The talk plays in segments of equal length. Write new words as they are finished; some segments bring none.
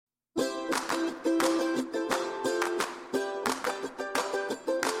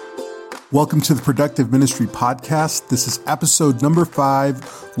Welcome to the Productive Ministry Podcast. This is episode number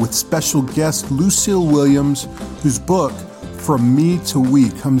 5 with special guest Lucille Williams, whose book, From Me to We,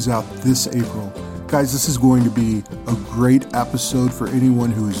 comes out this April. Guys, this is going to be a great episode for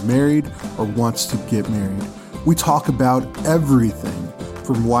anyone who is married or wants to get married. We talk about everything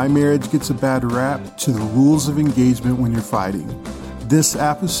from why marriage gets a bad rap to the rules of engagement when you're fighting. This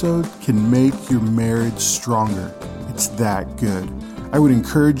episode can make your marriage stronger. It's that good. I would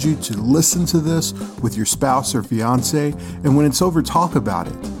encourage you to listen to this with your spouse or fiance, and when it's over, talk about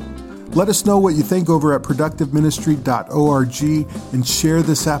it. Let us know what you think over at productiveministry.org and share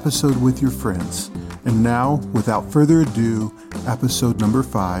this episode with your friends. And now, without further ado, episode number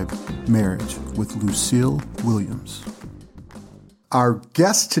 5, Marriage with Lucille Williams. Our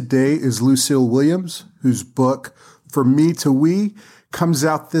guest today is Lucille Williams, whose book, From Me to We, comes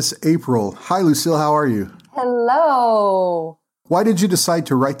out this April. Hi, Lucille. How are you? Hello. Why did you decide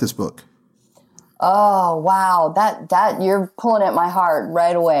to write this book? Oh, wow. That you're pulling at my heart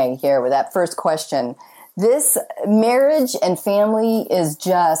right away here with that first question. This marriage and family is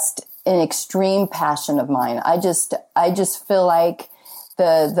just an extreme passion of mine. I just feel like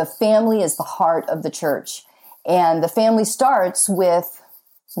the family is the heart of the church, and the family starts with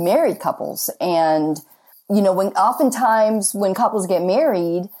married couples. And, you know, oftentimes when couples get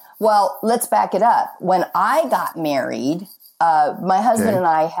married, well, let's back it up. When I got married, my husband and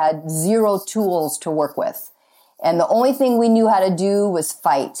I had zero tools to work with. And the only thing we knew how to do was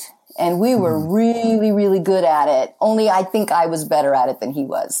fight. And we were really, really good at it. Only I think I was better at it than he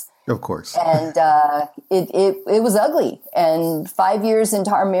was. Of course. And it was ugly. And 5 years into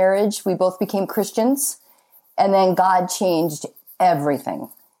our marriage, we both became Christians. And then God changed everything.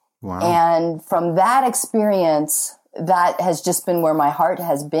 Wow. And from that experience, that has just been where my heart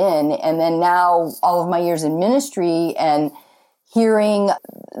has been. And then now all of my years in ministry and hearing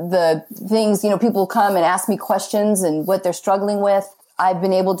the things, you know, people come and ask me questions and what they're struggling with. I've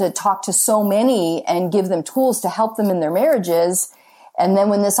been able to talk to so many and give them tools to help them in their marriages. And then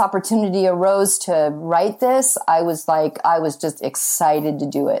when this opportunity arose to write this, I was just excited to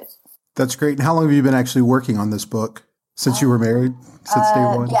do it. That's great. And how long have you been actually working on this book? Since you were married? Since day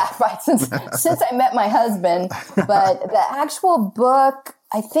one? Yeah, right. Since I met my husband. But the actual book,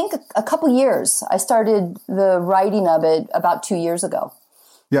 I think a couple years. I started the writing of it about 2 years ago.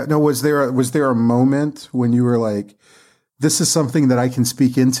 Yeah. No, was there a moment when you were like, this is something that I can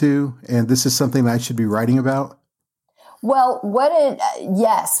speak into and this is something that I should be writing about? Well, what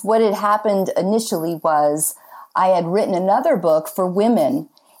had happened initially was I had written another book for women.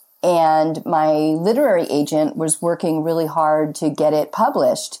 And my literary agent was working really hard to get it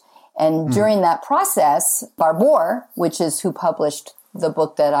published. And during that process, Barbour, which is who published the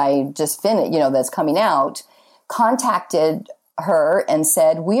book that I just finished, that's coming out, contacted her and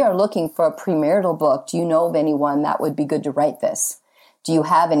said, "We are looking for a premarital book. Do you know of anyone that would be good to write this? Do you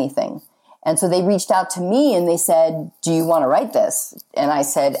have anything?" And so they reached out to me and they said, "Do you want to write this?" And I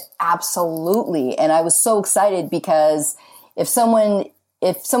said, "Absolutely." And I was so excited because if someone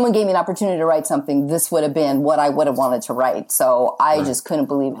gave me an opportunity to write something, this would have been what I would have wanted to write. So I just couldn't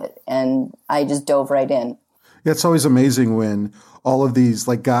believe it. And I just dove right in. Yeah, it's always amazing when all of these,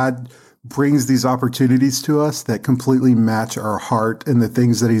 like God brings these opportunities to us that completely match our heart and the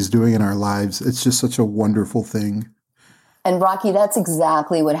things that he's doing in our lives. It's just such a wonderful thing. And Rocky, that's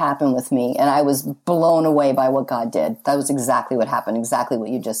exactly what happened with me. And I was blown away by what God did. That was exactly what happened, exactly what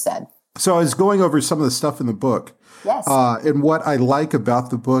you just said. So I was going over some of the stuff in the book. Yes. And what I like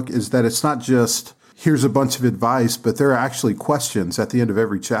about the book is that it's not just, here's a bunch of advice, but there are actually questions at the end of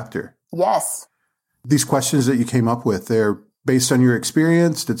every chapter. Yes. These questions that you came up with, they're based on your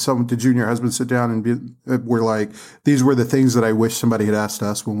experience. Did you and your husband sit down and were like, these were the things that I wish somebody had asked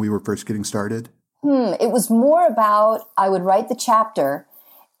us when we were first getting started? It was more about, I would write the chapter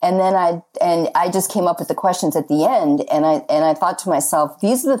and then I just came up with the questions at the end. And I thought to myself,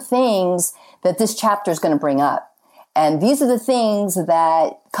 these are the things that this chapter is going to bring up. And these are the things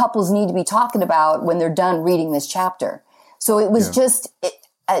that couples need to be talking about when they're done reading this chapter. So it was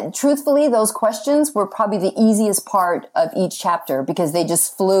truthfully, those questions were probably the easiest part of each chapter because they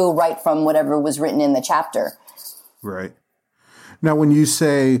just flew right from whatever was written in the chapter. Right. Now, when you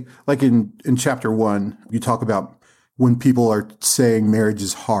say, like in chapter 1, you talk about when people are saying marriage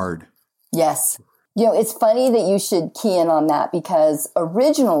is hard. Yes. You know, it's funny that you should key in on that because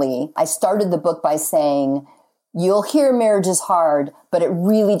originally I started the book by saying, you'll hear marriage is hard, but it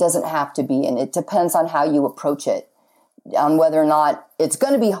really doesn't have to be. And it depends on how you approach it, on whether or not it's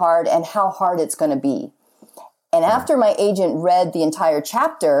going to be hard and how hard it's going to be. And after my agent read the entire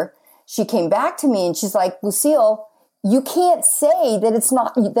chapter, she came back to me and she's like, Lucille, you can't say that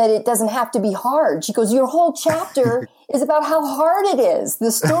it doesn't have to be hard. She goes, your whole chapter is about how hard it is,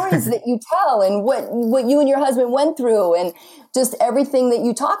 the stories that you tell and what you and your husband went through and just everything that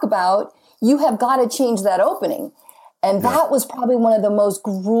you talk about. You have got to change that opening. And that was probably one of the most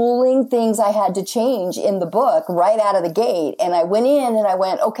grueling things I had to change in the book right out of the gate. And I went in and I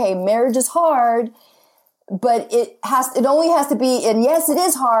went, okay, marriage is hard, but it only has to be, and yes, it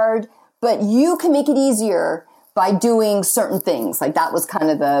is hard, but you can make it easier by doing certain things. Like that was kind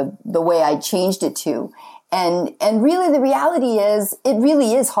of the way I changed it to. And really the reality is it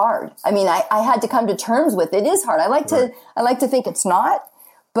really is hard. I mean, I had to come to terms with it is hard. I like to think it's not.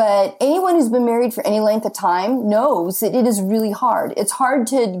 But anyone who's been married for any length of time knows that it is really hard. It's hard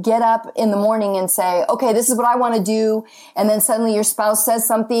to get up in the morning and say, okay, this is what I want to do. And then suddenly your spouse says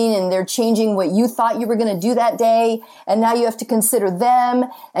something and they're changing what you thought you were going to do that day. And now you have to consider them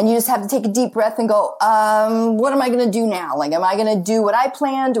and you just have to take a deep breath and go, what am I going to do now? Like, am I going to do what I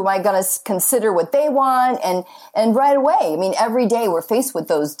planned? Or am I going to consider what they want? And right away, I mean, every day we're faced with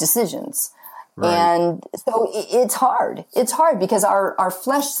those decisions. Right. And so it's hard. It's hard because our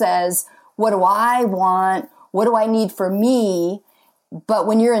flesh says, what do I want? What do I need for me? But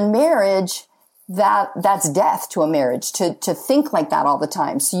when you're in marriage, that's death to a marriage, to think like that all the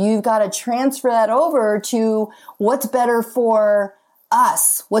time. So you've got to transfer that over to what's better for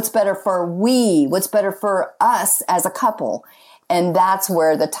us, what's better for what's better for us as a couple. And that's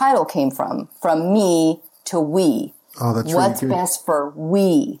where the title came from me to we. Oh, that's what's really good. Best for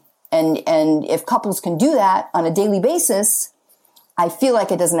we. And if couples can do that on a daily basis, I feel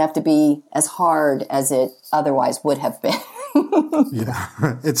like it doesn't have to be as hard as it otherwise would have been. Yeah.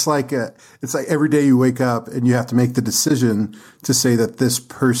 It's like every day you wake up and you have to make the decision to say that this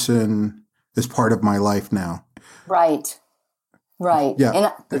person is part of my life now. Right.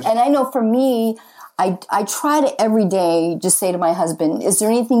 Yeah. And I know for me, I try to every day just say to my husband, is there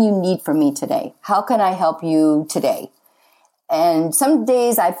anything you need from me today? How can I help you today? And some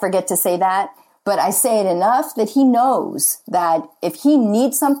days I forget to say that, but I say it enough that he knows that if he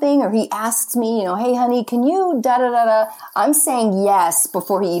needs something or he asks me, hey, honey, can you da-da-da-da, I'm saying yes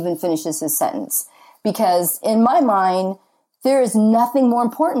before he even finishes his sentence. Because in my mind, there is nothing more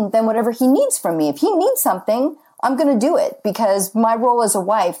important than whatever he needs from me. If he needs something, I'm going to do it because my role as a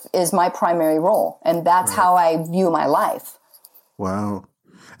wife is my primary role. And that's how I view my life. Wow.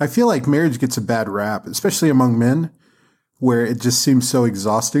 I feel like marriage gets a bad rap, especially among men, where it just seems so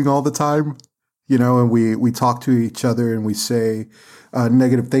exhausting all the time, and we talk to each other and we say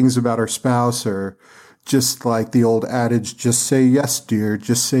negative things about our spouse, or just like the old adage, just say yes, dear,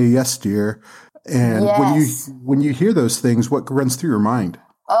 just say yes, dear. And when you hear those things, what runs through your mind?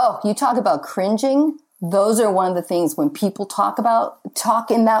 Oh, you talk about cringing. Those are one of the things when people talk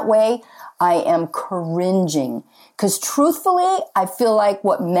in that way, I am cringing. Because truthfully, I feel like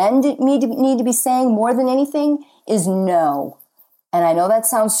what men need to be saying more than anything is no. And I know that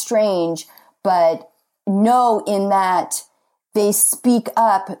sounds strange, but no in that they speak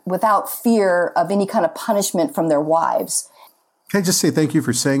up without fear of any kind of punishment from their wives. Can I just say thank you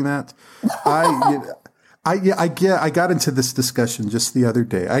for saying that? I got into this discussion just the other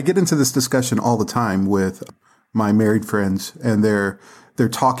day. I get into this discussion all the time with my married friends, and they're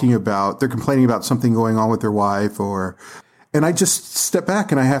complaining about something going on with their wife, and I just step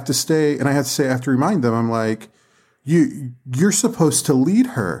back and I have to remind them, I'm like, you're supposed to lead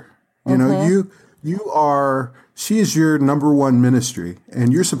her. She is your number one ministry,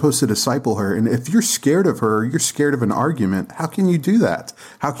 and you're supposed to disciple her. And if you're scared of her, you're scared of an argument, how can you do that?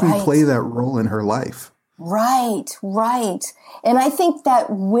 How can you play that role in her life? Right. And I think that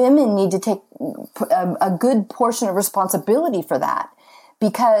women need to take a good portion of responsibility for that,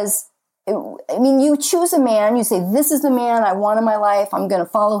 because you choose a man, you say, this is the man I want in my life. I'm going to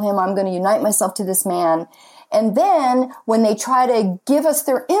follow him. I'm going to unite myself to this man. And then when they try to give us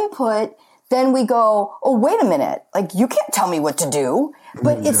their input, then we go, oh, wait a minute. Like, you can't tell me what to do.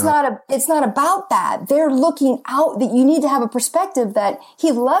 But it's not about that. They're looking out, that you need to have a perspective that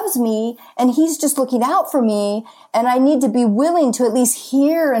he loves me and he's just looking out for me. And I need to be willing to at least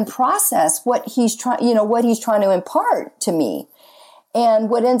hear and process what he's trying to impart to me. And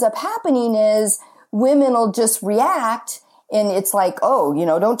what ends up happening is women will just react, and it's like, oh,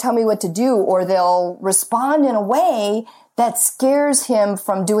 don't tell me what to do. Or they'll respond in a way that scares him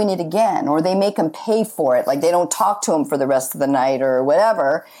from doing it again, or they make him pay for it. Like, they don't talk to him for the rest of the night or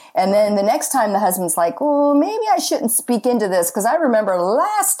whatever. And then the next time the husband's like, oh, maybe I shouldn't speak into this, because I remember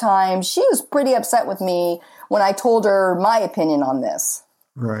last time she was pretty upset with me when I told her my opinion on this.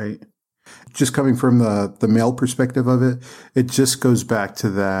 Right. Just coming from the male perspective of it, it just goes back to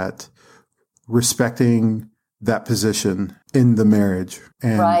that respecting that position in the marriage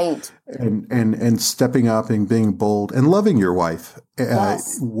and Right. and stepping up and being bold and loving your wife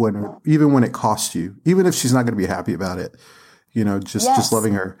Yes. even when it costs you, even if she's not going to be happy about it, just Yes.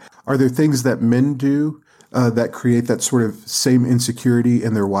 loving her. Are there things that men do that create that sort of same insecurity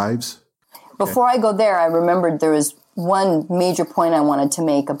in their wives? Before I go there, I remembered there was one major point I wanted to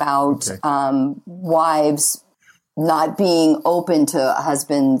make about wives not being open to a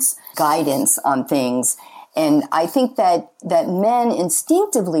husband's guidance on things. And I think that men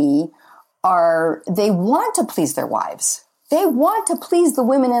instinctively they want to please their wives. They want to please the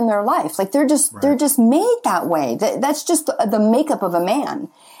women in their life. Like they're just made that way. That's just the makeup of a man.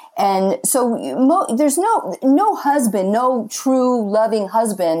 And so there's no husband, no true loving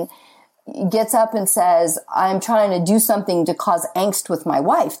husband gets up and says, I'm trying to do something to cause angst with my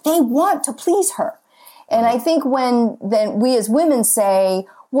wife. They want to please her. And I think when then we as women say,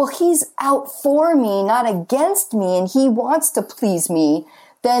 well, he's out for me, not against me, and he wants to please me,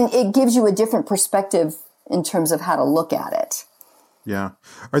 then it gives you a different perspective in terms of how to look at it. Yeah.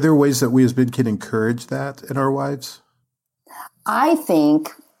 Are there ways that we as men can encourage that in our wives? I think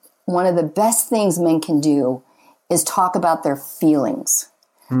one of the best things men can do is talk about their feelings.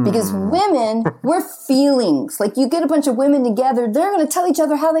 Because women, we're feelings. Like you get a bunch of women together, they're going to tell each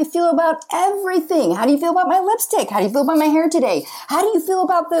other how they feel about everything. How do you feel about my lipstick? How do you feel about my hair today? How do you feel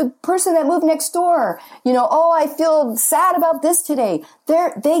about the person that moved next door? I feel sad about this today.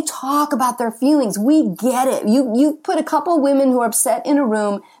 They talk about their feelings. We get it. You put a couple of women who are upset in a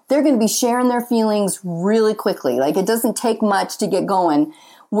room, they're going to be sharing their feelings really quickly. Like it doesn't take much to get going.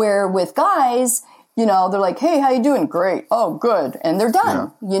 Where with guys, they're like, hey, how you doing? Great. Oh, good. And they're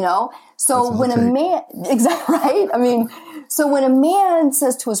done, So when a man, exactly right. I mean, so when a man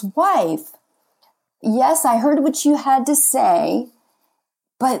says to his wife, yes, I heard what you had to say,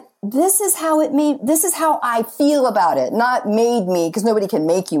 but this is how I feel about it. Not made me, because nobody can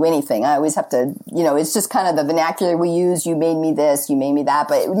make you anything. I always have to, it's just kind of the vernacular we use. You made me this, you made me that,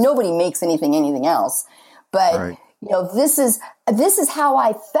 but nobody makes anything else. But, this is how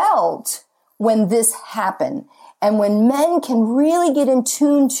I felt when this happened. And when men can really get in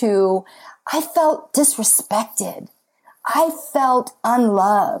tune to, I felt disrespected. I felt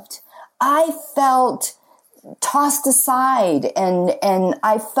unloved. I felt tossed aside and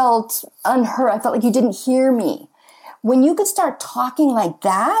I felt unheard. I felt like you didn't hear me. When you could start talking like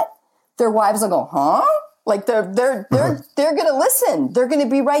that, their wives will go, huh? Like they're going to listen. They're going to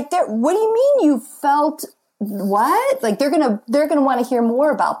be right there. What do you mean you felt what? Like they're going to want to hear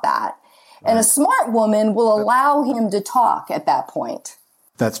more about that. And a smart woman will allow him to talk at that point.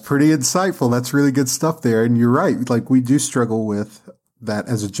 That's pretty insightful. That's really good stuff there. And you're right. Like we do struggle with that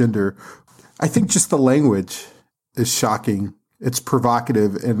as a gender. I think just the language is shocking. It's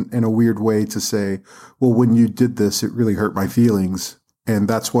provocative in a weird way to say, well, when you did this, it really hurt my feelings. And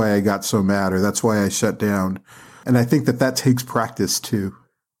that's why I got so mad, or that's why I shut down. And I think that takes practice too.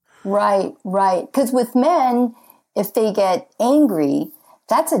 Right. Because with men, if they get angry,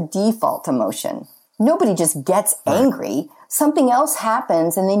 that's a default emotion. Nobody just gets angry. Something else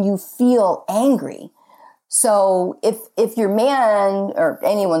happens and then you feel angry. So if your man or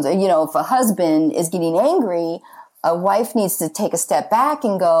anyone's, if a husband is getting angry, a wife needs to take a step back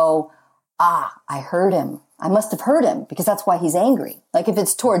and go, I heard him. I must have heard him because that's why he's angry. Like if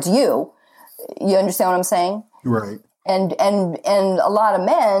it's towards you, you understand what I'm saying? Right. And a lot of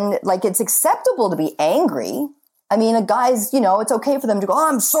men, like it's acceptable to be angry. I mean, a guy's, it's okay for them to go,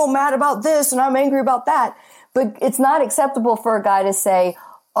 I'm so mad about this and I'm angry about that. But it's not acceptable for a guy to say,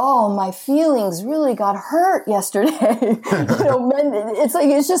 oh, my feelings really got hurt yesterday. Men,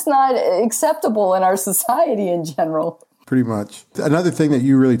 it's just not acceptable in our society in general. Pretty much. Another thing that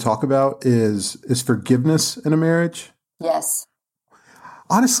you really talk about is forgiveness in a marriage. Yes.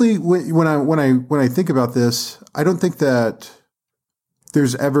 Honestly, when I think about this, I don't think that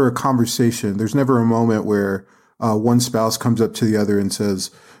there's ever a conversation. There's never a moment where one spouse comes up to the other and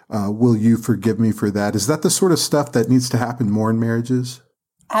says, will you forgive me for that? Is that the sort of stuff that needs to happen more in marriages?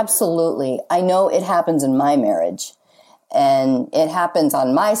 Absolutely. I know it happens in my marriage, and it happens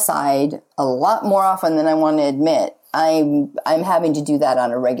on my side a lot more often than I want to admit. I'm having to do that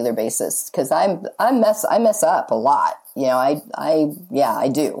on a regular basis because I mess up a lot.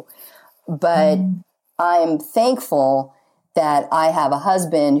 I do. But I'm thankful that I have a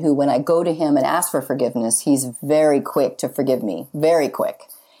husband who, when I go to him and ask for forgiveness, he's very quick to forgive me, very quick.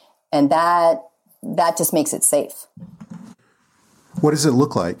 And that just makes it safe. What does it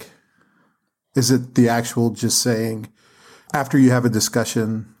look like? Is it the actual just saying, after you have a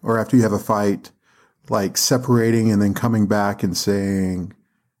discussion or after you have a fight, like separating and then coming back and saying,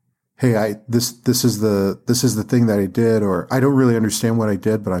 hey, this is the thing that I did, or I don't really understand what I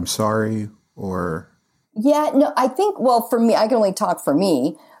did, but I'm sorry, or yeah, no, I think, well, for me, I can only talk for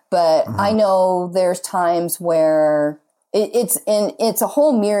me, but I know there's times where it's a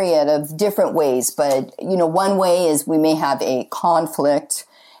whole myriad of different ways, but one way is we may have a conflict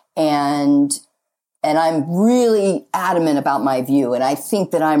and I'm really adamant about my view and I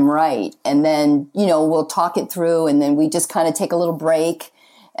think that I'm right. And then, we'll talk it through and then we just kind of take a little break,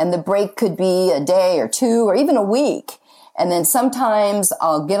 and the break could be a day or two or even a week. And then sometimes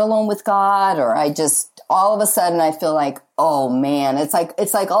I'll get alone with God, or all of a sudden I feel like, oh man, it's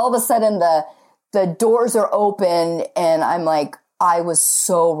like all of a sudden the doors are open and I'm like, I was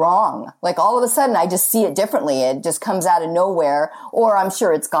so wrong. Like all of a sudden I just see it differently. It just comes out of nowhere, or I'm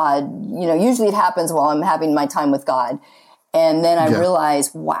sure it's God. Usually it happens while I'm having my time with God. And then I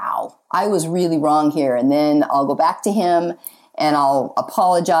realize, wow, I was really wrong here. And then I'll go back to him and I'll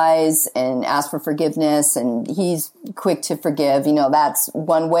apologize and ask for forgiveness. And he's quick to forgive. That's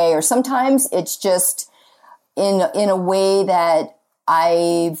one way. Or sometimes it's just in a way that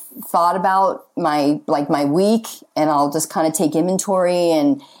I've thought about my week, and I'll just kind of take inventory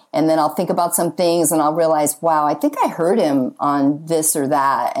and then I'll think about some things and I'll realize, wow, I think I hurt him on this or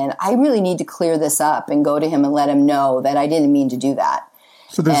that. And I really need to clear this up and go to him and let him know that I didn't mean to do that.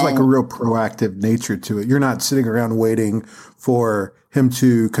 So there's like a real proactive nature to it. You're not sitting around waiting for him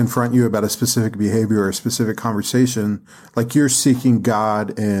to confront you about a specific behavior or a specific conversation. Like you're seeking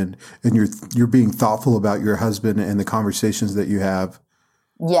God and you're being thoughtful about your husband and the conversations that you have.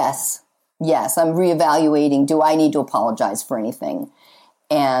 Yes. I'm reevaluating. Do I need to apologize for anything?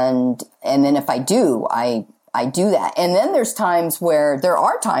 And then if I do, I do that. And then there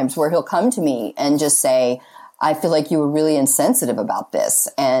are times where he'll come to me and just say, I feel like you were really insensitive about this.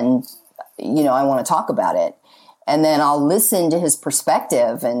 And, I want to talk about it. And then I'll listen to his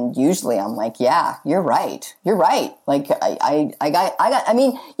perspective. And usually I'm like, yeah, you're right. Like I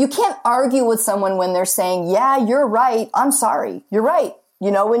mean, you can't argue with someone when they're saying, yeah, you're right. I'm sorry. You're right.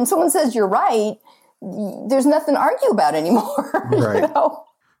 When someone says you're right, there's nothing to argue about anymore. Right.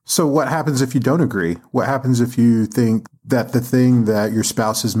 So what happens if you don't agree? What happens if you think that the thing that your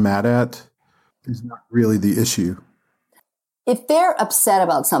spouse is mad at is not really the issue? If they're upset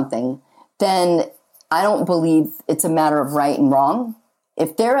about something, then I don't believe it's a matter of right and wrong.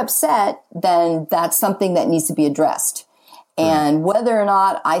 If they're upset, then that's something that needs to be addressed. And whether or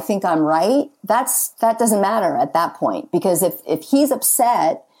not I think I'm right, that doesn't matter at that point. Because if he's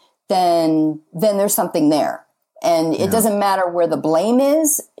upset, then there's something there. And it doesn't matter where the blame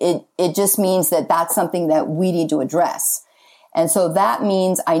is. It just means that that's something that we need to address. And so that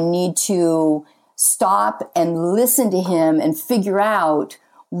means I need to stop and listen to him and figure out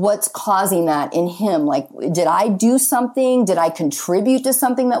what's causing that in him. Like, did I do something? Did I contribute to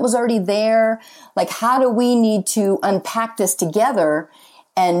something that was already there? Like, how do we need to unpack this together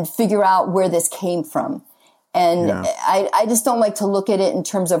and figure out where this came from? And I just don't like to look at it in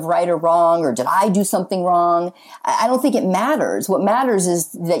terms of right or wrong, or did I do something wrong? I don't think it matters. What matters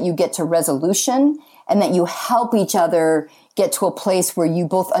is that you get to resolution and that you help each other get to a place where you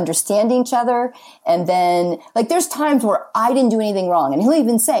both understand each other. And then, like, there's times where I didn't do anything wrong. And he'll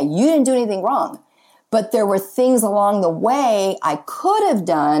even say, you didn't do anything wrong. But there were things along the way I could have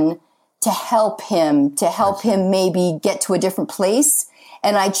done to help him maybe get to a different place.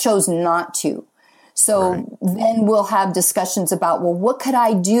 And I chose not to. So then we'll have discussions about, well, what could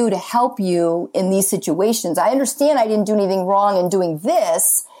I do to help you in these situations? I understand I didn't do anything wrong in doing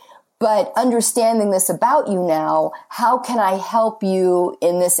this, but understanding this about you now, how can I help you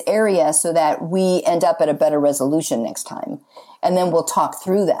in this area so that we end up at a better resolution next time? And then we'll talk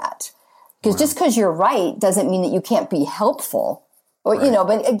through that. Because just because you're right doesn't mean that you can't be helpful. Or,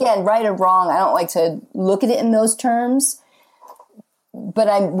 but again, right or wrong, I don't like to look at it in those terms.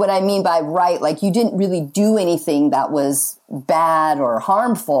 But what I mean by right, like you didn't really do anything that was bad or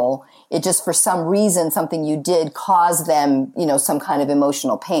harmful. It just, for some reason, something you did caused them, some kind of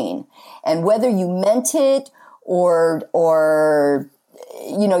emotional pain. And whether you meant it or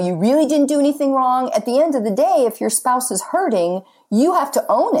you really didn't do anything wrong, at the end of the day, if your spouse is hurting, you have to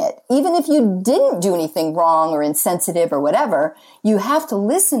own it. Even if you didn't do anything wrong or insensitive or whatever, you have to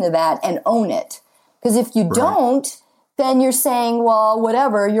listen to that and own it. Because if you don't, then you're saying, well,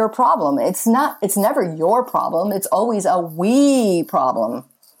 whatever, your problem. It's never your problem. It's always a we problem.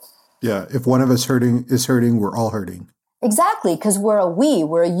 Yeah. If one of us is hurting, we're all hurting. Exactly. Because we're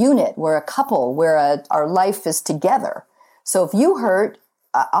a unit, we're a couple, our life is together. So if you hurt,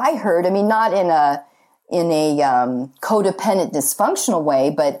 I hurt, not in a codependent, dysfunctional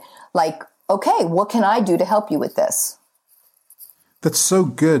way, but like, okay, what can I do to help you with this? That's so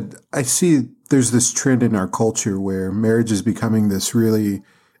good. I see there's this trend in our culture where marriage is becoming this really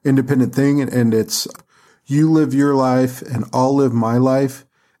independent thing, and it's you live your life and I'll live my life.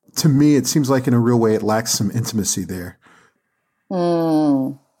 To me, it seems like in a real way it lacks some intimacy there.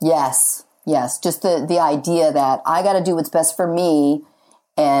 Yes. Just the idea that I got to do what's best for me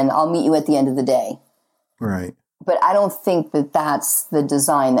and I'll meet you at the end of the day. Right. But I don't think that that's the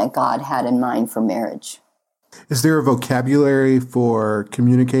design that God had in mind for marriage. Is there a vocabulary for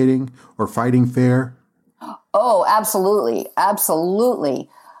communicating or fighting fair? Oh, absolutely. Absolutely.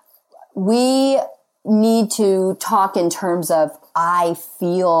 We need to talk in terms of I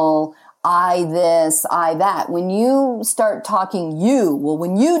feel, I this, I that. When you start talking you, well,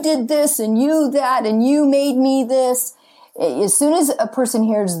 when you did this and you that and you made me this, as soon as a person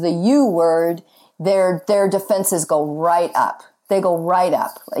hears the you word, their defenses go right up. They go right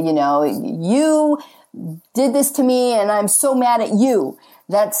up. You know, you did this to me and I'm so mad at you.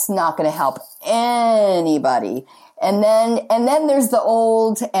 That's not going to help anybody. And then there's the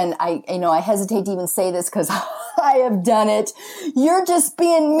old, and I hesitate to even say this because I have done it. You're just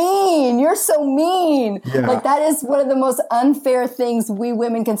being mean. You're so mean. Yeah. Like that is one of the most unfair things we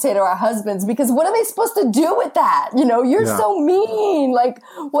women can say to our husbands, because what are they supposed to do with that? You know, you're so mean. Like,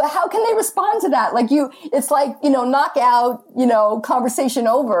 well, how can they respond to that? Like it's like, knockout, conversation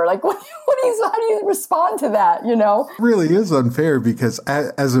over. Like, how do you respond to that? It really is unfair because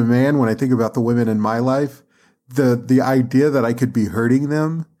as a man, when I think about the women in my life, the idea that I could be hurting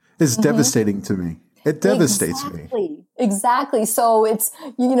them is devastating to me. It devastates me. Exactly. So it's,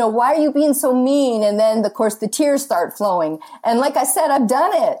 why are you being so mean? And then, of course, the tears start flowing. And like I said, I've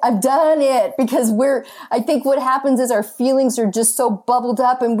done it because I think what happens is our feelings are just so bubbled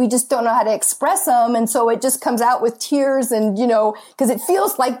up and we just don't know how to express them. And so it just comes out with tears and, because it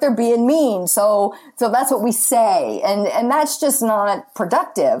feels like they're being mean. So that's what we say. And that's just not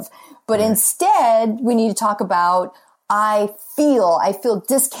productive. But instead, we need to talk about, I feel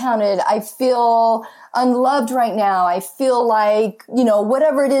discounted. I feel unloved right now. I feel like,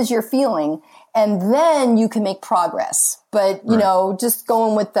 whatever it is you're feeling. And then you can make progress. But, just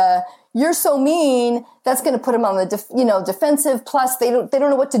going with you're so mean, that's going to put them on the, defensive. Plus, they don't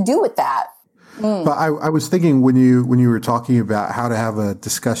know what to do with that. But I was thinking when you were talking about how to have a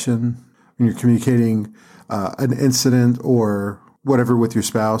discussion when you're communicating an incident or whatever with your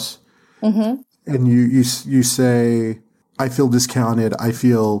spouse, and you say, I feel discounted, I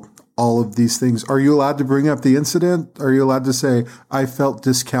feel all of these things. Are you allowed to bring up the incident? Are you allowed to say, I felt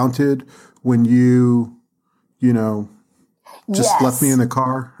discounted when you just left me in the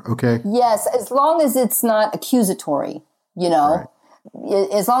car? Okay. Yes, as long as it's not accusatory, Right.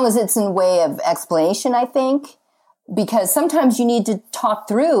 As long as it's in way of explanation, I think. Because sometimes you need to talk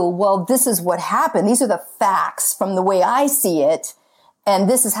through, well, this is what happened. These are the facts from the way I see it. And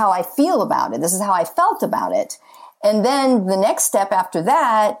this is how I feel about it. This is how I felt about it. And then the next step after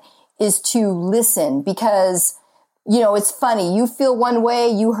that is to listen because, it's funny. You feel one way,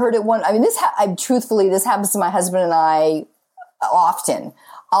 you heard it one. I mean, truthfully, this happens to my husband and I often.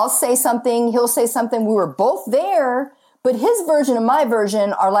 I'll say something, he'll say something. We were both there, but his version and my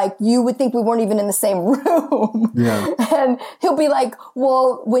version are like, you would think we weren't even in the same room. Yeah. And he'll be like,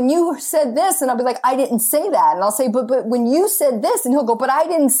 well, when you said this, and I'll be like, I didn't say that. And I'll say, but when you said this, and he'll go, but I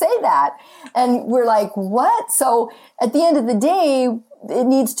didn't say that. And we're like, what? So at the end of the day, it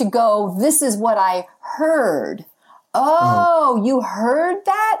needs to go, this is what I heard. Oh, you heard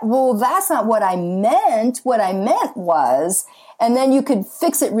that? Well, that's not what I meant. What I meant was, and then you could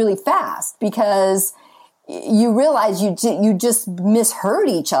fix it really fast because you realize you just misheard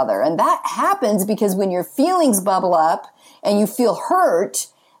each other. And that happens because when your feelings bubble up and you feel hurt,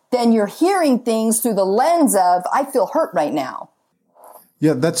 then you're hearing things through the lens of, I feel hurt right now.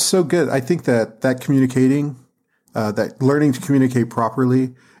 Yeah, that's so good. I think that communicating, that learning to communicate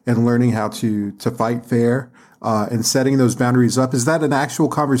properly and learning how to fight fair, and setting those boundaries up, is that an actual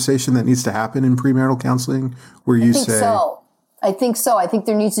conversation that needs to happen in premarital counseling where you say... I think so. I think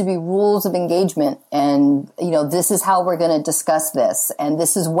there needs to be rules of engagement and, this is how we're going to discuss this and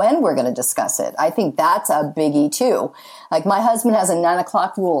this is when we're going to discuss it. I think that's a biggie too. Like my husband has a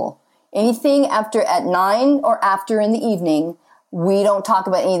 9:00 rule. Anything at 9 or after in the evening, we don't talk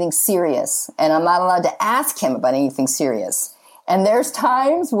about anything serious and I'm not allowed to ask him about anything serious. And there's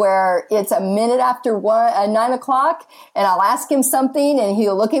times where it's a minute after 9:00 and I'll ask him something and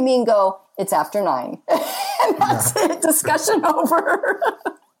he'll look at me and go, it's after 9. And that's it. Discussion over.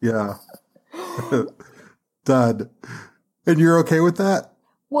 Yeah. Done. And you're okay with that?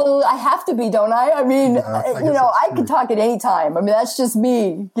 Well, I have to be, don't I? I mean, I can talk at any time. I mean, that's just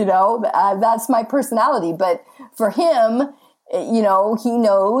me, that's my personality. But for him, he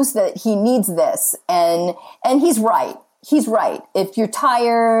knows that he needs this. And he's right. He's right. If you're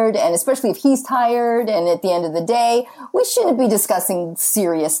tired, and especially if he's tired, and at the end of the day, we shouldn't be discussing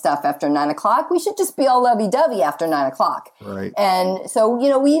serious stuff after 9:00. We should just be all lovey-dovey after 9:00. Right. And so,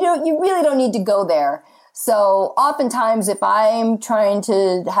 you really don't need to go there. So oftentimes, if I'm trying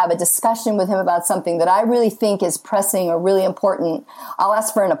to have a discussion with him about something that I really think is pressing or really important, I'll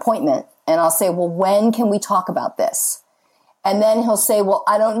ask for an appointment, and I'll say, well, when can we talk about this? And then he'll say, well,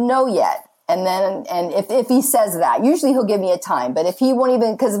 I don't know yet. And if he says that, usually he'll give me a time. But if he won't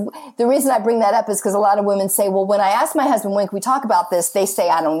even, because the reason I bring that up is because a lot of women say, well, when I ask my husband, when can we talk about this? They say,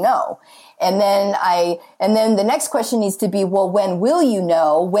 I don't know. And then the next question needs to be, well, when will you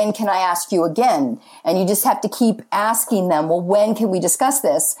know? When can I ask you again? And you just have to keep asking them, well, when can we discuss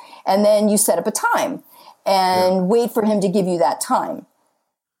this? And then you set up a time and wait for him to give you that time.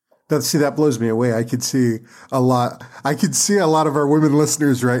 That blows me away. I could see a lot of our women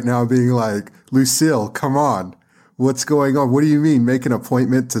listeners right now being like, Lucille, come on. What's going on? What do you mean? Make an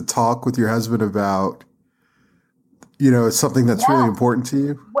appointment to talk with your husband about, something that's really important to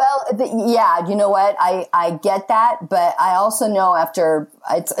you? Well, you know what? I get that, but I also know after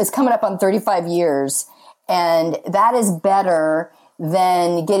it's coming up on 35 years, and that is better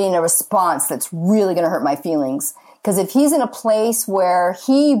than getting a response that's really going to hurt my feelings. Because if he's in a place where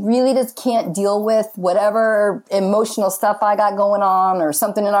he really just can't deal with whatever emotional stuff I got going on or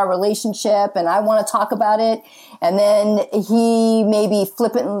something in our relationship, and I want to talk about it, and then he maybe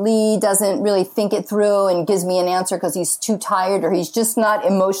flippantly doesn't really think it through and gives me an answer because he's too tired or he's just not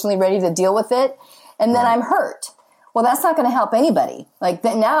emotionally ready to deal with it, and then I'm hurt. Well, that's not going to help anybody. Like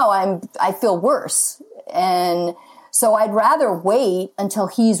that now I feel worse. And so I'd rather wait until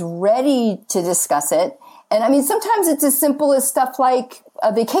he's ready to discuss it. And I mean, sometimes it's as simple as stuff like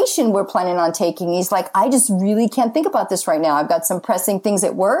a vacation we're planning on taking. He's like, I just really can't think about this right now. I've got some pressing things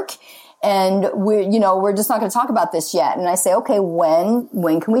at work, and we're just not going to talk about this yet. And I say, okay, when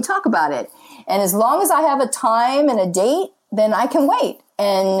can we talk about it? And as long as I have a time and a date, then I can wait.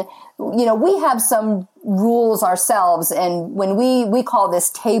 And, we have some rules ourselves. And when we call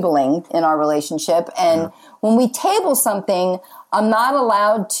this tabling in our relationship. And when we table something, I'm not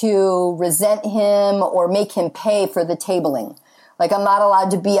allowed to resent him or make him pay for the tabling. Like, I'm not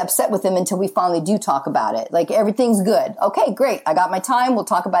allowed to be upset with him until we finally do talk about it. Like, everything's good. Okay, great. I got my time. We'll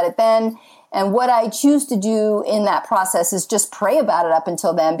talk about it then. And what I choose to do in that process is just pray about it up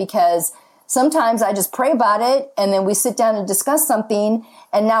until then, because sometimes I just pray about it and then we sit down and discuss something,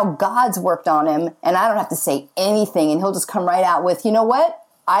 and now God's worked on him and I don't have to say anything, and he'll just come right out with, you know what?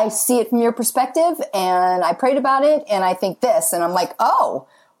 I see it from your perspective, and I prayed about it, and I think this. And I'm like, oh,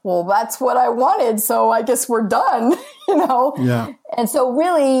 well, that's what I wanted, so I guess we're done, Yeah. And so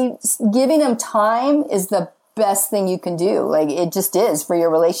really giving him time is the best thing you can do. Like, it just is for your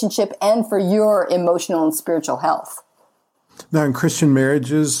relationship and for your emotional and spiritual health. Now, in Christian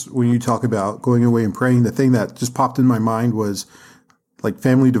marriages, when you talk about going away and praying, the thing that just popped in my mind was like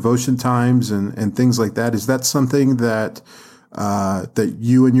family devotion times and things like that. Is that something that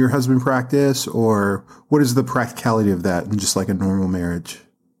you and your husband practice, or what is the practicality of that in just like a normal marriage?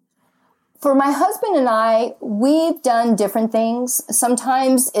 For my husband and I, we've done different things.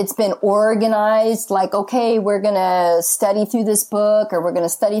 Sometimes it's been organized, like, okay, we're going to study through this book, or we're going to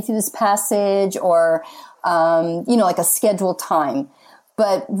study through this passage, or, like a scheduled time.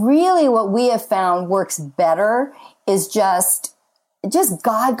 But really what we have found works better is just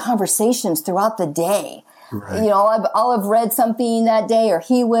God conversations throughout the day. Right. I'll have read something that day, or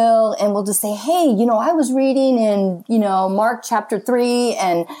he will, and we'll just say, hey, I was reading in, Mark chapter 3,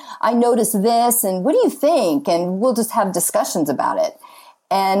 and I noticed this, and what do you think? And we'll just have discussions about it.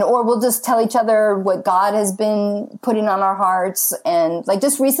 Or we'll just tell each other what God has been putting on our hearts. And like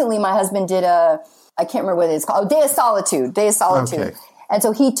just recently, my husband did I can't remember what it's called, Day of Solitude. Okay. And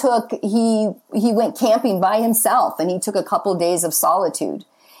so he went camping by himself, and he took a couple of days of solitude.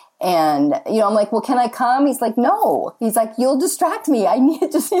 And, I'm like, well, can I come? He's like, no. He's like, you'll distract me.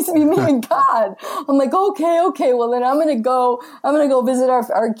 It just needs to be me and God. I'm like, okay. Well, then I'm going to go visit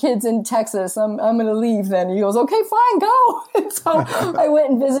our kids in Texas. I'm going to leave then. He goes, okay, fine, go. And so I went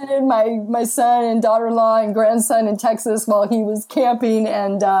and visited my son and daughter-in-law and grandson in Texas while he was camping.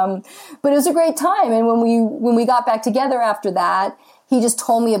 And, but it was a great time. And when we got back together after that, he just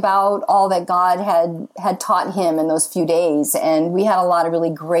told me about all that God had taught him in those few days. And we had a lot of really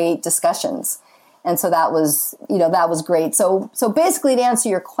great discussions. And so that was great. So basically, to answer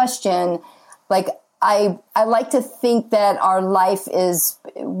your question, like, I like to think that our life is,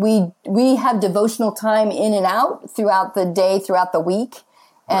 we have devotional time in and out throughout the day, throughout the week.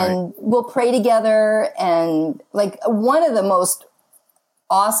 And we'll pray together. And like one of the most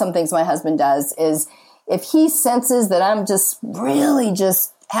awesome things my husband does is if he senses that I'm just really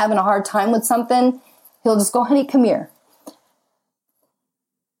just having a hard time with something, he'll just go, honey, come here.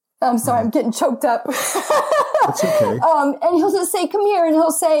 I'm sorry, I'm getting choked up. That's okay. And he'll just say, come here. And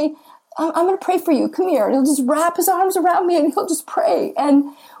he'll say, I'm going to pray for you. Come here. And he'll just wrap his arms around me and he'll just pray.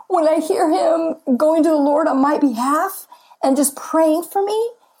 And when I hear him going to the Lord on my behalf and just praying for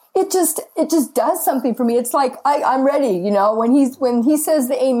me, it just does something for me. It's like, I'm ready, you know, when he says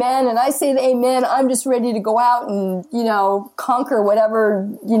the amen and I say the amen, I'm just ready to go out and, you know, conquer whatever,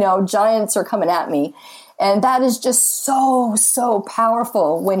 you know, giants are coming at me. And that is just so, so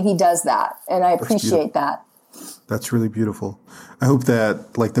powerful when he does that. And I appreciate that. That's really beautiful. I hope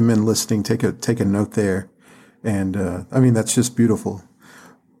that like the men listening take a note there. And, I mean, that's just beautiful.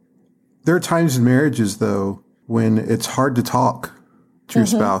 There are times in marriages though, when it's hard to talk to your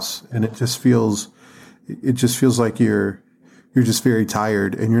spouse and it just feels like you're just very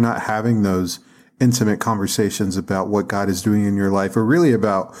tired and you're not having those intimate conversations about what God is doing in your life or really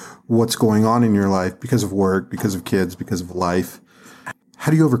about what's going on in your life because of work, because of kids, because of life.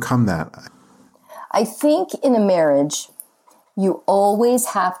 How do you overcome that? I think in a marriage, you always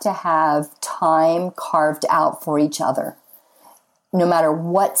have to have time carved out for each other, no matter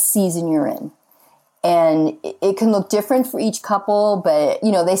what season you're in. And it can look different for each couple, but,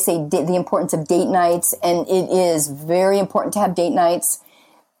 you know, they say the importance of date nights, and it is very important to have date nights.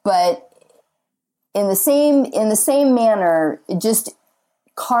 But in the same manner, just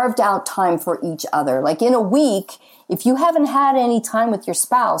carved out time for each other. Like in a week, if you haven't had any time with your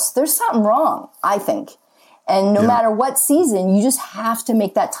spouse, there's something wrong, I think. And no matter what season, you just have to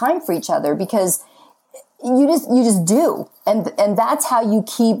make that time for each other because you just do. And that's how you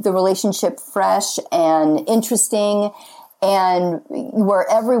keep the relationship fresh and interesting and where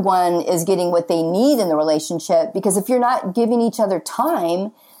everyone is getting what they need in the relationship. Because if you're not giving each other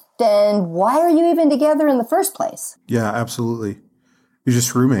time, then why are you even together in the first place? Yeah, absolutely. You're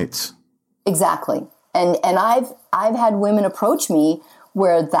just roommates. Exactly. And I've had women approach me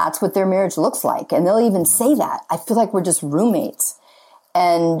where that's what their marriage looks like. And they'll even say that. I feel like we're just roommates.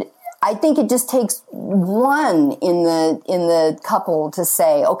 And I think it just takes one in the couple to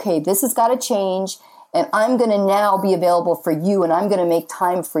say, okay, this has got to change and I'm going to now be available for you and I'm going to make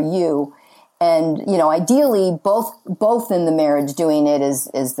time for you. And, you know, ideally both in the marriage doing it is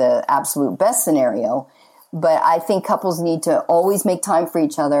the absolute best scenario. But I think couples need to always make time for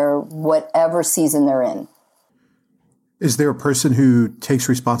each other, whatever season they're in. Is there a person who takes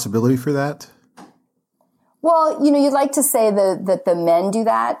responsibility for that? Well, you know, you'd like to say that the men do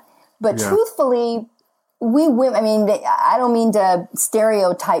that. But truthfully, we women, I mean, I don't mean to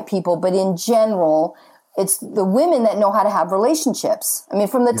stereotype people, but in general, it's the women that know how to have relationships. I mean,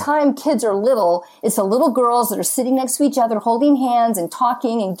 from the time kids are little, it's the little girls that are sitting next to each other, holding hands and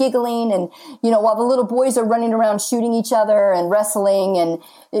talking and giggling. And, you know, while the little boys are running around shooting each other and wrestling.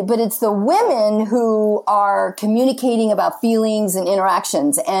 But it's the women who are communicating about feelings and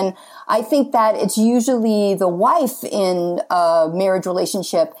interactions. And I think that it's usually the wife in a marriage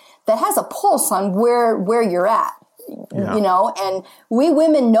relationship that has a pulse on where you're at, you know, and we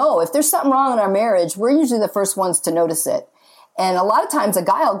women know if there's something wrong in our marriage, we're usually the first ones to notice it. And a lot of times a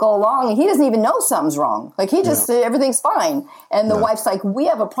guy will go along and he doesn't even know something's wrong. Like he just, everything's fine. And the wife's like, we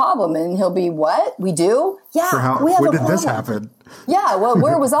have a problem. And he'll be, what? We do? Yeah. We have when a did problem. this happen? Yeah. Well,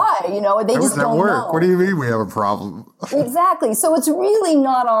 where was I? You know, they just don't know. What do you mean we have a problem? Exactly. So it's really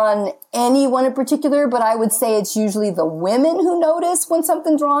not on anyone in particular, but I would say it's usually the women who notice when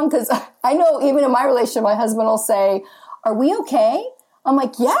something's wrong. Because I know even in my relationship, my husband will say, are we okay? I'm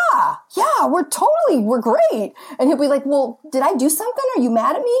like, yeah, we're great. And he'll be like, well, did I do something? Are you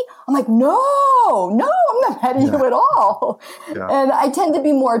mad at me? I'm like, no, I'm not mad at you at all. Yeah. And I tend to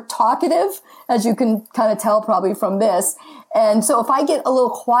be more talkative, as you can kind of tell probably from this. And so if I get a little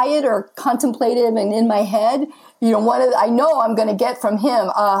quiet or contemplative and in my head, you know, I know I'm going to get from him,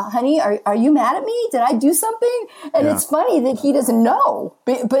 honey, are you mad at me? Did I do something? And it's funny that he doesn't know.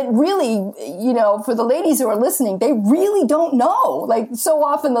 But really, you know, for the ladies who are listening, they really don't know. Like so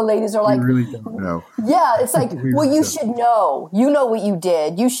often the ladies are like, we really don't know. Yeah, it's like, well, you should know. You know what you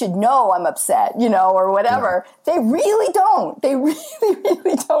did. You should know I'm upset, you know, or whatever. Yeah. They really don't. They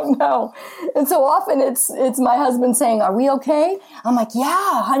really don't know. And so often it's my husband saying, are we okay? I'm like,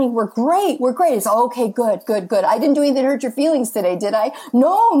 yeah, honey, we're great. It's okay, good. I didn't do anything to hurt your feelings today, did I?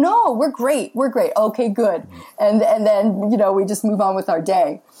 No, we're great. Okay, good. And then, you know, we just move on with our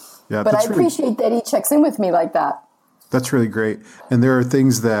day. Yeah, but I appreciate that he checks in with me like that. That's really great. And there are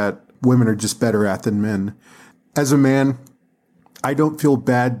things that women are just better at than men. As a man, I don't feel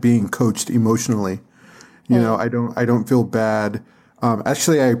bad being coached emotionally. You know, I don't feel bad.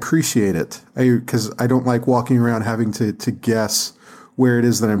 Actually, I appreciate it because I don't like walking around having to guess where it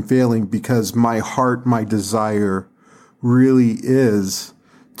is that I'm failing, because my heart, my desire really is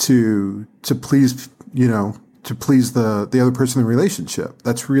to please, to please the other person in the relationship.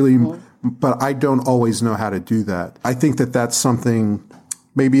 That's really, but I don't always know how to do that. I think that that's something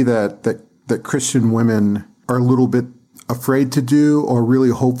maybe that Christian women are a little bit afraid to do, or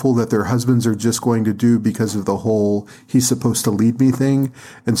really hopeful that their husbands are just going to do because of the whole "he's supposed to lead me" thing.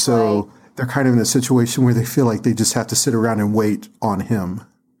 And so they're kind of in a situation where they feel like they just have to sit around and wait on him.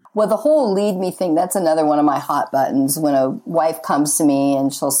 Well, the whole lead me thing, that's another one of my hot buttons. When a wife comes to me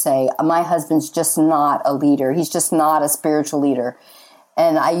and she'll say, my husband's just not a leader. He's just not a spiritual leader.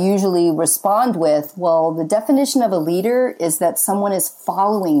 And I usually respond with, well, the definition of a leader is that someone is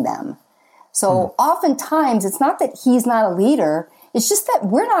following them. So oftentimes it's not that he's not a leader. It's just that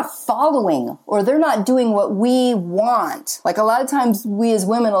we're not following, or they're not doing what we want. Like a lot of times we as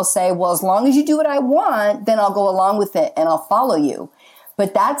women will say, well, as long as you do what I want, then I'll go along with it and I'll follow you.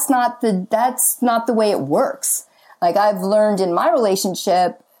 But that's not the way it works. Like I've learned in my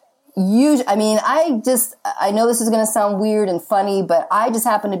relationship, I know this is going to sound weird and funny, but I just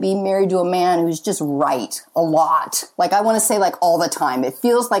happen to be married to a man who's just right a lot. Like I want to say like all the time. It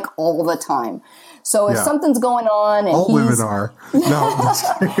feels like all the time. So if something's going on, and all women are, but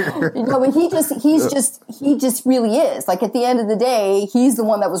he just really is. Like at the end of the day, he's the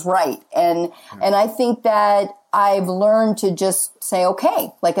one that was right. And I think that I've learned to just say,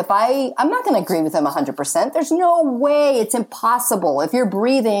 okay, like if I'm not going to agree with him 100%. There's no way. It's impossible. If you're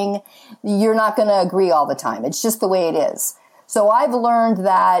breathing, you're not going to agree all the time. It's just the way it is. So I've learned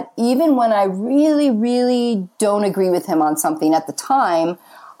that even when I really, really don't agree with him on something at the time,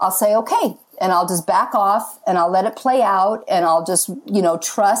 I'll say, okay, and I'll just back off and I'll let it play out, and I'll just,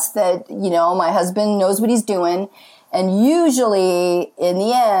 trust that, my husband knows what he's doing. And usually in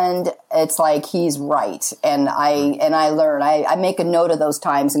the end, it's like he's right. And I learn, I make a note of those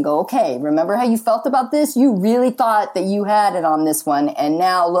times and go, okay, remember how you felt about this? You really thought that you had it on this one. And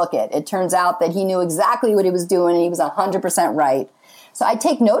now look it turns out that he knew exactly what he was doing and he was 100% right. So I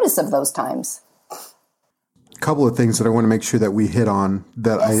take notice of those times. A couple of things that I want to make sure that we hit on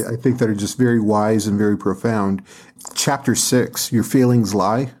that I think that are just very wise and very profound. Chapter 6, your feelings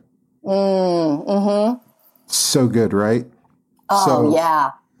lie. So good, right? Oh,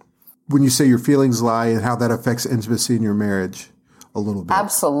 yeah. When you say your feelings lie and how that affects intimacy in your marriage a little bit.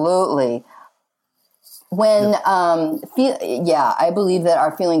 Absolutely. When, I believe that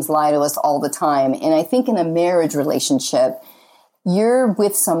our feelings lie to us all the time. And I think in a marriage relationship, you're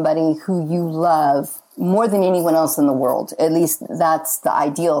with somebody who you love more than anyone else in the world. At least that's the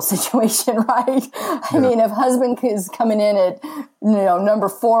ideal situation, right? I mean, if husband is coming in at, number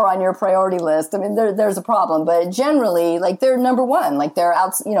 4 on your priority list, I mean, there's a problem. But generally, like they're number 1, like they're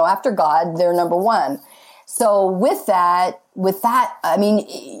out, after God, they're number 1. So with that, I mean,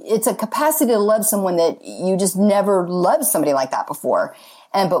 it's a capacity to love someone that you just never loved somebody like that before.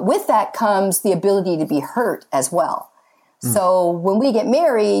 But with that comes the ability to be hurt as well. So when we get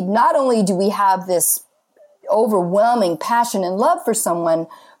married, not only do we have this overwhelming passion and love for someone,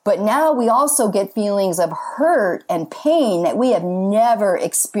 but now we also get feelings of hurt and pain that we have never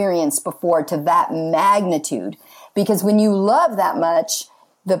experienced before to that magnitude. Because when you love that much,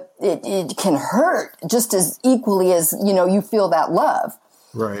 it can hurt just as equally as, you feel that love.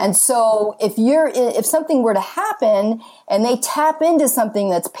 Right. And so if something were to happen and they tap into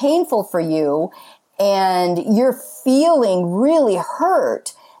something that's painful for you, and you're feeling really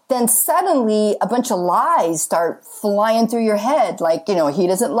hurt, then suddenly a bunch of lies start flying through your head. Like, he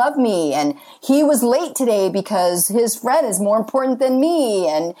doesn't love me, and he was late today because his friend is more important than me.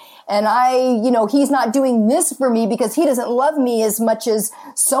 And he's not doing this for me because he doesn't love me as much as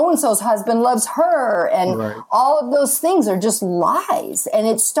so-and-so's husband loves her. And all of those things are just lies. And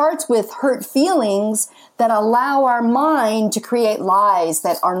it starts with hurt feelings that allow our mind to create lies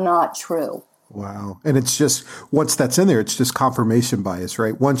that are not true. Wow. And it's just, once that's in there, it's just confirmation bias,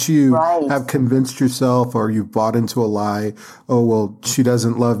 right? Once you have convinced yourself, or you've bought into a lie, oh, well, she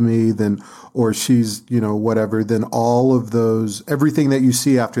doesn't love me, then, or she's, whatever, then all of those, everything that you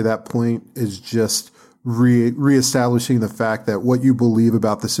see after that point is just reestablishing the fact that what you believe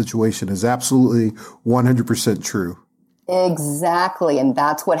about the situation is absolutely 100% true. Exactly. And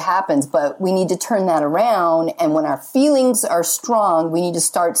that's what happens. But we need to turn that around. And when our feelings are strong, we need to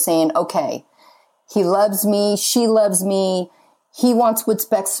start saying, okay, he loves me. She loves me. He wants what's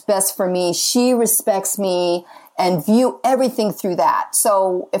best for me. She respects me. and view everything through that.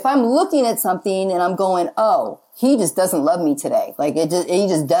 So if I'm looking at something and I'm going, oh, he just doesn't love me today. Like he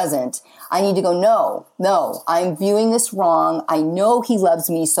just doesn't. I need to go, no, I'm viewing this wrong. I know he loves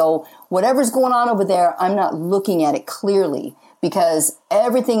me. So whatever's going on over there, I'm not looking at it clearly, because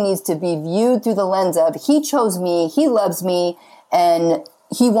everything needs to be viewed through the lens of he chose me, he loves me, and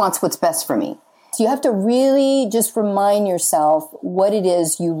he wants what's best for me. So you have to really just remind yourself what it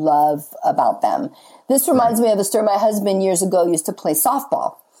is you love about them. This reminds me of a story. My husband years ago used to play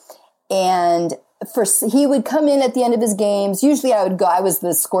softball, and he would come in at the end of his games. Usually I would go, I was the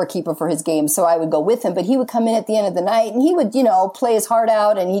scorekeeper for his games, so I would go with him, but he would come in at the end of the night and he would, play his heart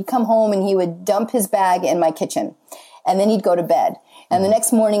out, and he'd come home and he would dump his bag in my kitchen, and then he'd go to bed. And the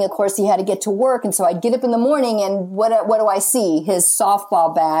next morning, of course, he had to get to work. And so I'd get up in the morning, and what do I see? His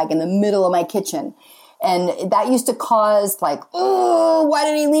softball bag in the middle of my kitchen. And that used to cause like, oh, why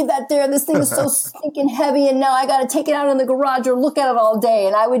did he leave that there? This thing is so stinking heavy, and now I got to take it out in the garage or look at it all day.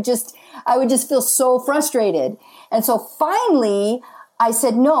 And I would just feel so frustrated. And so finally I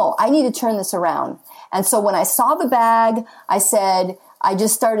said, no, I need to turn this around. And so when I saw the bag, I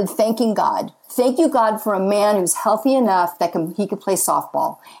just started thanking God. Thank you, God, for a man who's healthy enough that he could play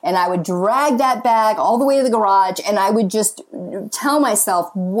softball. And I would drag that bag all the way to the garage, and I would just tell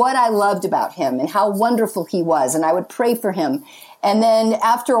myself what I loved about him and how wonderful he was. And I would pray for him. And then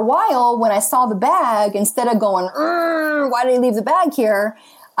after a while, when I saw the bag, instead of going, why did he leave the bag here?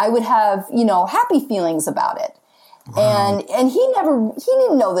 I would have, happy feelings about it. Wow. And he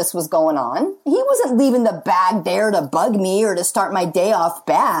didn't know this was going on. He wasn't leaving the bag there to bug me or to start my day off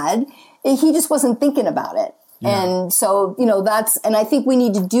bad. He just wasn't thinking about it. Yeah. And so, and I think we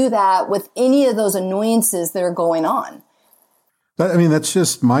need to do that with any of those annoyances that are going on. That's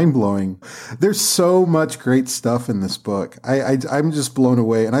just mind blowing. There's so much great stuff in this book. I'm just blown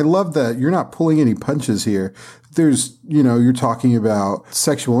away. And I love that you're not pulling any punches here. There's, you're talking about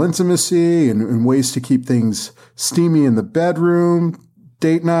sexual intimacy and ways to keep things steamy in the bedroom,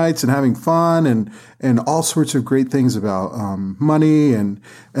 date nights and having fun, and all sorts of great things about money and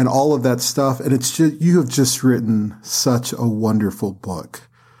all of that stuff. And it's just, you have just written such a wonderful book.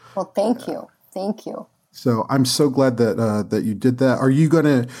 Well, thank you. Thank you. So I'm so glad that you did that. Are you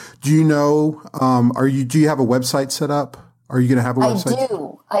gonna? Do you know? Do you have a website set up? Are you gonna have a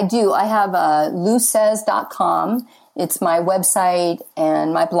website? I do. I have lusays.com. It's my website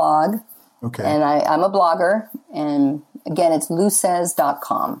and my blog. Okay. And I'm a blogger, and again, it's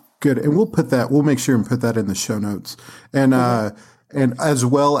lusays.com. Good, and we'll make sure and put that in the show notes, and and as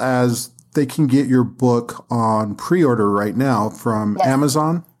well as they can get your book on pre-order right now from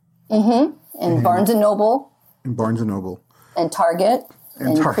Amazon. Mm-hmm. And Barnes & Noble. And Barnes & Noble. And Target.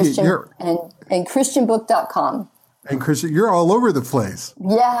 And Christianbook.com. And Christian, you're all over the place.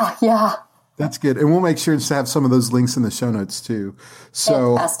 Yeah. That's good. And we'll make sure to have some of those links in the show notes too.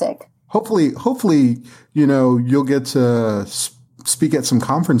 So fantastic. Hopefully, you'll get to speak at some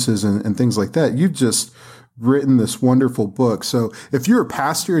conferences and things like that. You've just written this wonderful book. So if you're a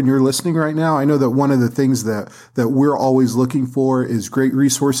pastor and you're listening right now, I know that one of the things that we're always looking for is great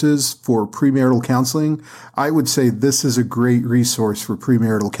resources for premarital counseling. I would say this is a great resource for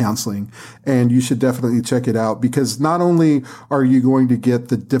premarital counseling, and you should definitely check it out, because not only are you going to get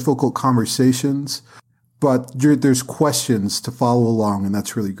the difficult conversations, but there's questions to follow along, and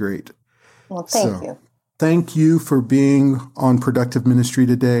that's really great. Well, thank you. Thank you for being on Productive Ministry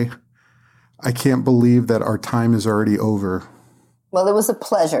today. I can't believe that our time is already over. Well, it was a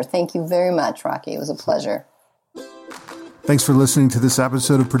pleasure. Thank you very much, Rocky. It was a pleasure. Thanks for listening to this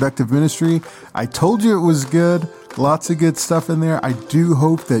episode of Productive Ministry. I told you it was good. Lots of good stuff in there. I do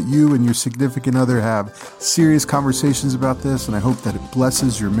hope that you and your significant other have serious conversations about this, and I hope that it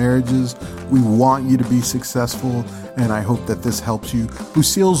blesses your marriages. We want you to be successful, and I hope that this helps you.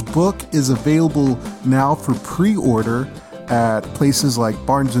 Lucille's book is available now for pre-order at places like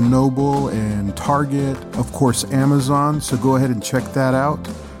Barnes & Noble and Target, of course, Amazon. So go ahead and check that out.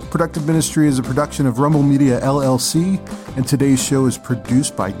 Productive Ministry is a production of Rumble Media, LLC, and today's show is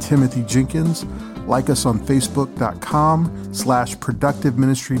produced by Timothy Jenkins. Like us on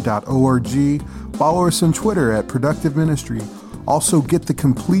Facebook.com/productiveministry.org. Follow us on Twitter at Productive Ministry. Also get the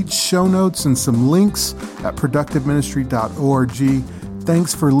complete show notes and some links at productiveministry.org.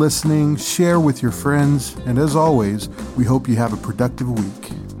 Thanks for listening. Share with your friends. And as always, we hope you have a productive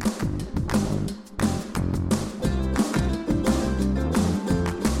week.